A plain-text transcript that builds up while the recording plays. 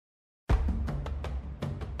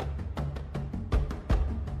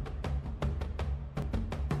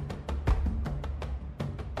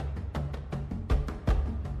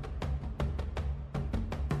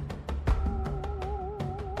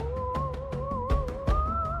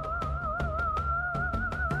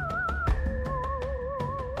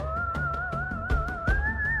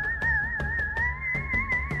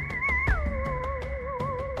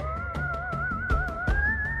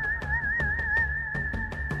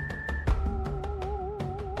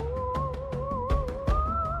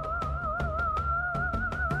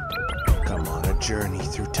journey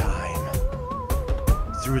through time,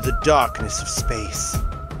 through the darkness of space.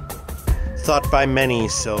 Thought by many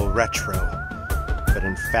so retro, but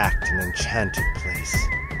in fact an enchanted place,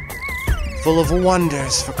 full of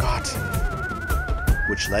wonders forgotten,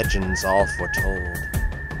 which legends all foretold.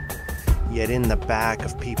 Yet in the back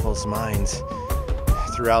of people's minds,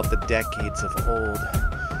 throughout the decades of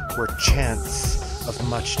old, were chants of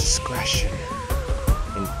much discretion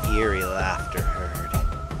and eerie laughter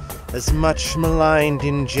heard, as much maligned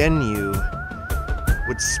ingenue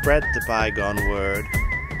would spread the bygone word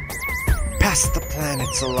past the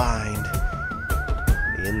planets aligned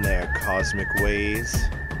in their cosmic ways.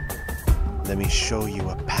 Let me show you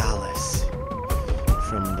a palace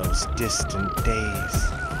from those distant days.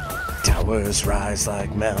 Towers rise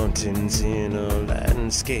like mountains in a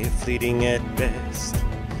landscape fleeting at best,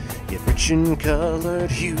 yet rich in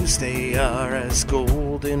colored hues they are as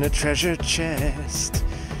gold in a treasure chest.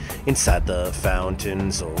 Inside the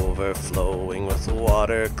fountains overflowing with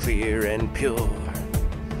water clear and pure,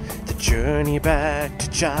 the journey back to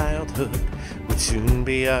childhood would soon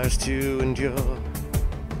be ours to endure.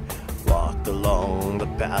 Walk along the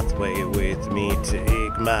pathway with me,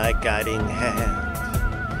 take my guiding hand,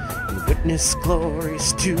 and witness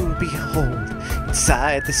glories to behold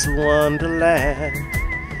inside this wonderland,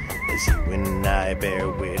 as you and I bear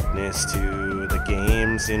witness to the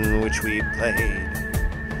games in which we played.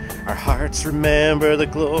 Our hearts remember the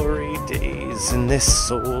glory days in this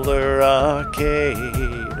solar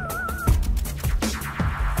arcade.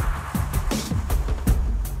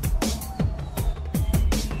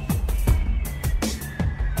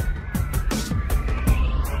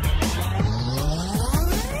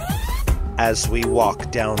 As we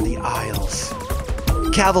walk down the aisles,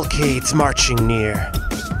 cavalcades marching near,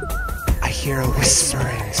 I hear a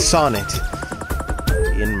whispering sonnet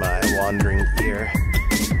in my wandering ear.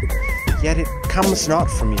 Yet it comes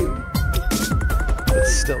not from you, but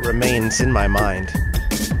still remains in my mind.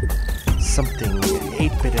 Something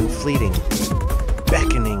 8-bit and fleeting,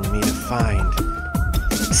 beckoning me to find.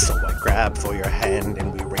 So I grab for your hand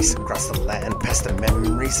and we race across the land, past the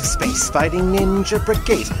memories of space, fighting ninja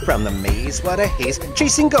brigades from the maze. What a haze,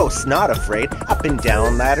 chasing ghosts, not afraid, up and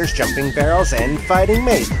down ladders, jumping barrels and fighting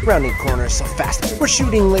maze, rounding corners so fast we're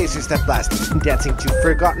shooting lasers that blast, and dancing to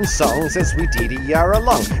forgotten songs as we DDR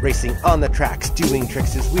along, racing on the tracks, doing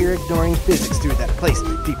tricks as we're ignoring physics through that place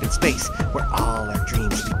deep in space where all our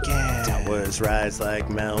dreams began. Towers rise like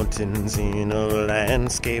mountains in a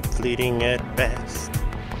landscape fleeting at best,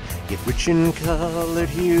 yet rich in colored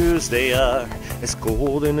hues they are as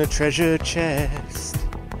gold in a treasure chest.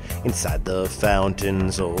 Inside the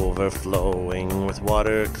fountains overflowing with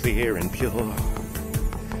water clear and pure,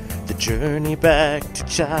 the journey back to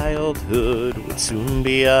childhood would soon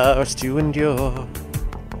be ours to endure.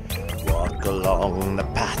 Walk along the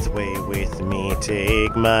pathway with me,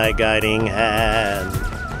 take my guiding hand,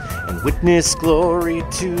 and witness glory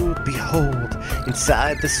to behold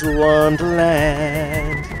inside this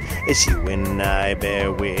wonderland, as you and I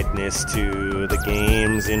bear witness to the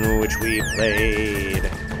games in which we played.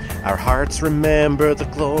 Our hearts remember the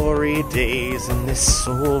glory days in this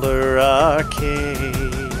solar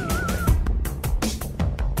arcade.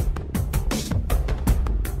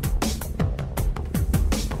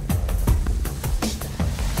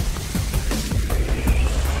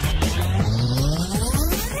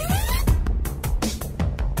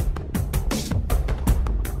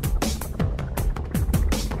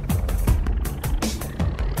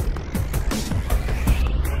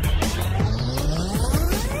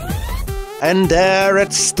 And there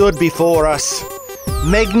it stood before us,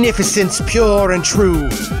 magnificence pure and true,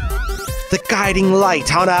 the guiding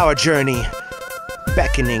light on our journey,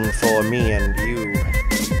 beckoning for me and you.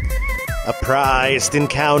 A prized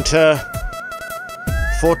encounter,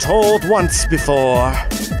 foretold once before,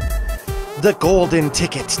 the golden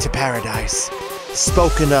ticket to paradise,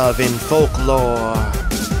 spoken of in folklore.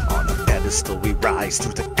 On a pedestal we rise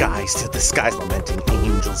through the guise to the skies, lamenting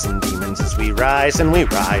angels and demons as we rise and we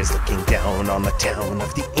rise, looking down on the town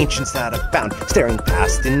of the ancients that abound, staring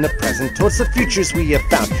past in the present towards the futures we have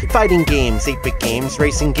found. Fighting games, 8-bit games,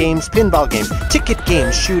 racing games, pinball games, ticket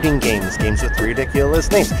games, shooting games, games with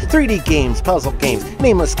ridiculous names, 3D games, puzzle games,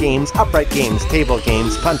 nameless games, upright games, table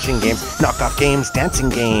games, punching games, knockoff games, dancing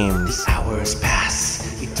games. The hours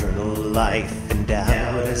pass, eternal life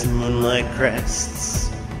endowed as moonlight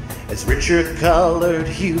crests, as richer colored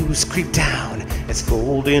hues creep down as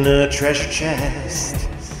gold in a treasure chest.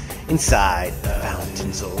 Inside the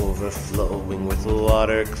fountains overflowing with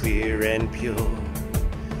water clear and pure,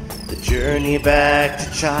 the journey back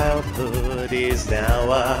to childhood is now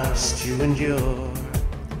ours to endure.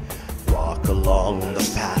 walk along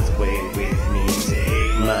the pathway with me,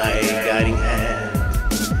 take my guiding hand,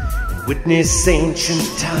 and witness ancient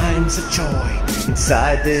times of joy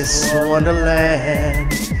inside this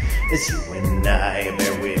wonderland. As you and I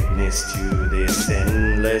bear witness to this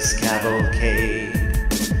endless cavalcade,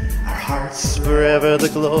 our hearts forever the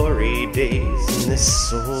glory days in this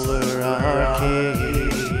solar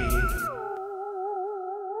arcade.